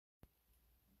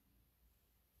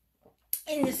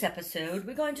In this episode,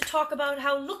 we're going to talk about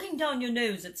how looking down your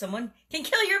nose at someone can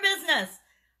kill your business.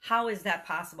 How is that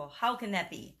possible? How can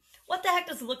that be? What the heck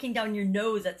does looking down your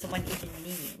nose at someone even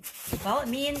mean? Well, it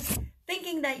means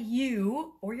thinking that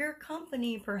you or your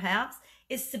company perhaps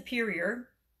is superior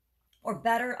or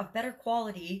better, of better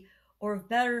quality or of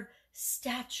better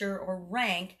stature or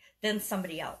rank than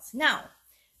somebody else. Now,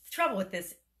 the trouble with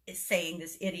this is saying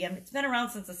this idiom, it's been around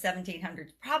since the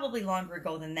 1700s, probably longer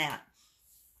ago than that.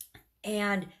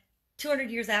 And 200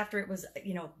 years after it was,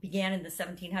 began in the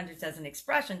 1700s as an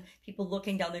expression, people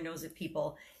looking down their nose at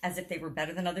people as if they were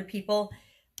better than other people.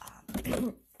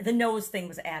 The nose thing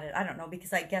was added. I don't know,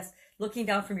 because I guess looking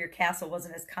down from your castle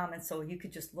wasn't as common, so you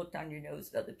could just look down your nose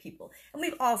at other people. And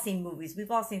we've all seen movies. We've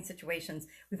all seen situations.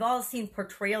 We've all seen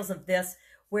portrayals of this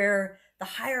where the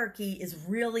hierarchy is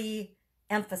really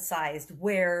emphasized,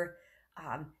 where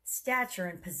stature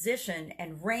and position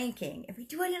and ranking. And we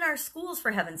do it in our schools, for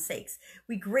heaven's sakes.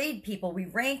 We grade people, we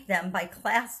rank them by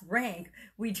class rank.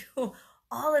 We do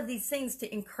all of these things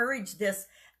to encourage this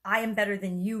I am better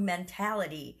than you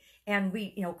mentality. And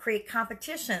we, create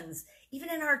competitions, even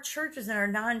in our churches and our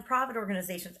nonprofit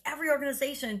organizations. Every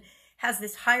organization has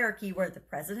this hierarchy where the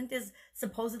president is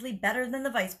supposedly better than the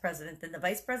vice president, and the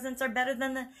vice presidents are better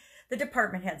than the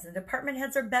department heads, and the department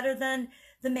heads are better than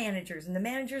the managers, and the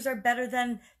managers are better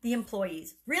than the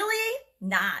employees. Really?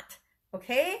 Not.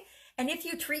 Okay? And if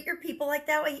you treat your people like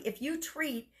that way, if you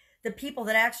treat the people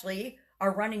that actually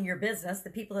are running your business, the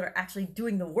people that are actually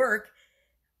doing the work,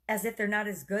 as if they're not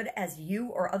as good as you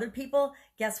or other people,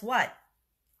 guess what?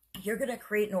 You're going to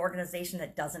create an organization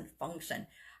that doesn't function.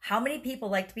 How many people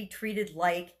like to be treated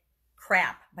like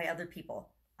crap by other people?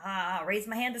 Raise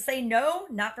my hand to say no,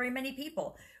 not very many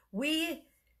people. We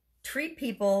treat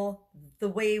people the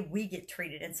way we get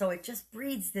treated. And so it just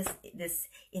breeds this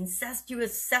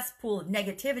incestuous cesspool of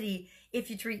negativity if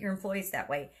you treat your employees that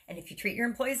way. And if you treat your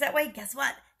employees that way, guess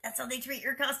what? That's how they treat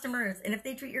your customers. And if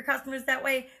they treat your customers that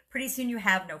way, pretty soon you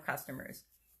have no customers.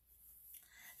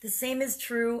 The same is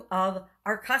true of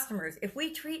our customers. If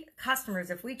we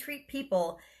treat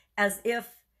people as if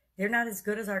they're not as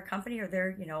good as our company, or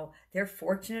they're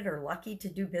fortunate or lucky to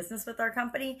do business with our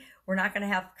company, we're not going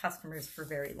to have customers for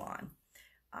very long.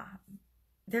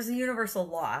 There's a universal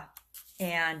law,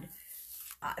 and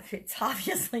it's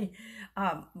obviously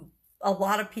a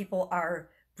lot of people are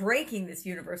breaking this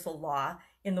universal law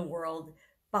in the world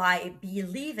by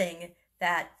believing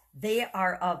that they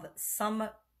are of some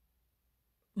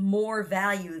more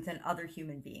value than other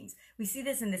human beings. We see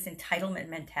this in this entitlement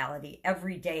mentality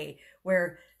every day,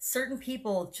 where certain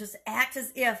people just act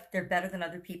as if they're better than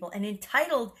other people and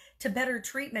entitled to better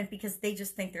treatment because they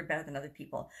just think they're better than other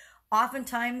people.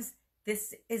 Oftentimes,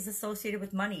 this is associated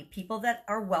with money. People that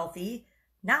are wealthy,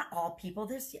 not all people,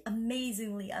 there's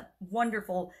amazingly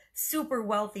wonderful, super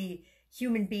wealthy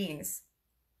human beings,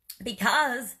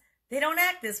 because they don't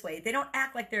act this way. They don't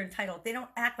act like they're entitled. They don't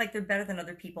act like they're better than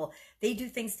other people. They do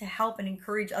things to help and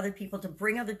encourage other people, to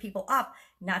bring other people up,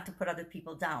 not to put other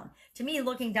people down. To me,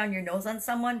 looking down your nose on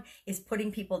someone is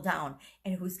putting people down.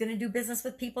 And who's going to do business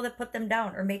with people that put them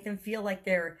down or make them feel like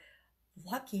they're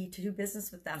lucky to do business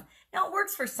with them? Now, it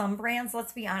works for some brands.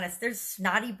 Let's be honest. There's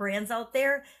snotty brands out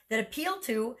there that appeal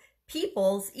to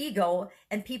people's ego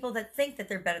and people that think that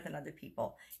they're better than other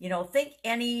people. Think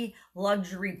any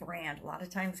luxury brand. A lot of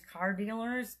times car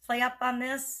dealers play up on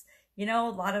this. A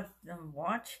lot of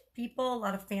watch people, a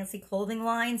lot of fancy clothing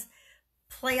lines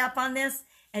play up on this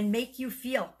and make you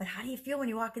feel. But how do you feel when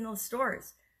you walk in those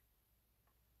stores?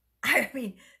 I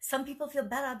mean, some people feel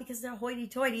better because they're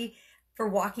hoity-toity for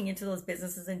walking into those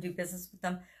businesses and do business with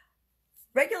them.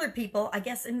 Regular people, I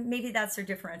guess, and maybe that's their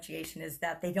differentiation, is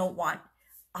that they don't want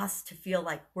us to feel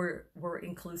like we're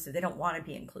inclusive. They don't want to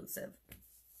be inclusive.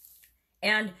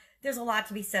 And there's a lot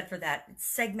to be said for that. It's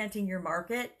segmenting your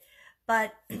market,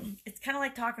 but it's kind of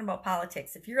like talking about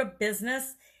politics. If you're a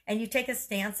business and you take a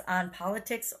stance on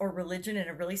politics or religion in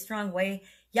a really strong way,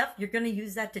 yep, you're going to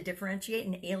use that to differentiate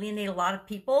and alienate a lot of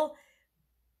people,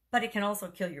 but it can also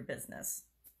kill your business.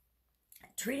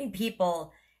 Treating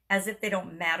people as if they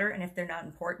don't matter and if they're not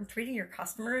important, treating your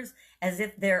customers as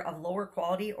if they're of lower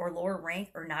quality or lower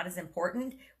rank or not as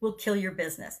important, will kill your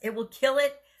business. It will kill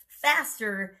it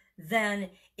faster than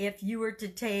if you were to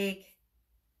take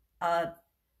a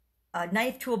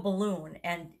knife to a balloon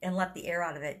and let the air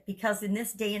out of it. Because in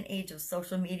this day and age of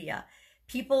social media,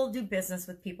 people do business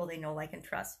with people they know, like, and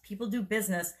trust. People do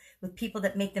business with people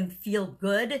that make them feel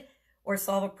good or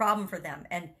solve a problem for them.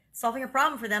 And solving a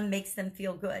problem for them makes them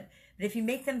feel good. But if you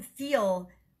make them feel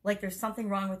like there's something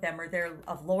wrong with them, or they're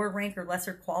of lower rank or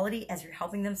lesser quality as you're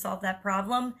helping them solve that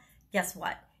problem, guess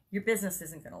what? your business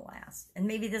isn't going to last. And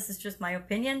maybe this is just my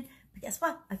opinion, but guess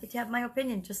what? I get to have my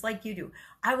opinion just like you do.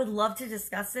 I would love to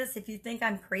discuss this. If you think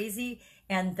I'm crazy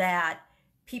and that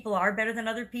people are better than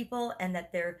other people and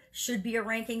that there should be a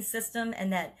ranking system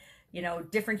and that, you know,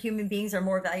 different human beings are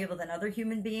more valuable than other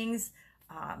human beings,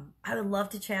 I would love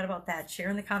to chat about that. Share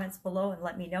in the comments below and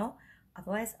let me know.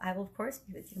 Otherwise, I will, of course,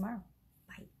 be with you tomorrow.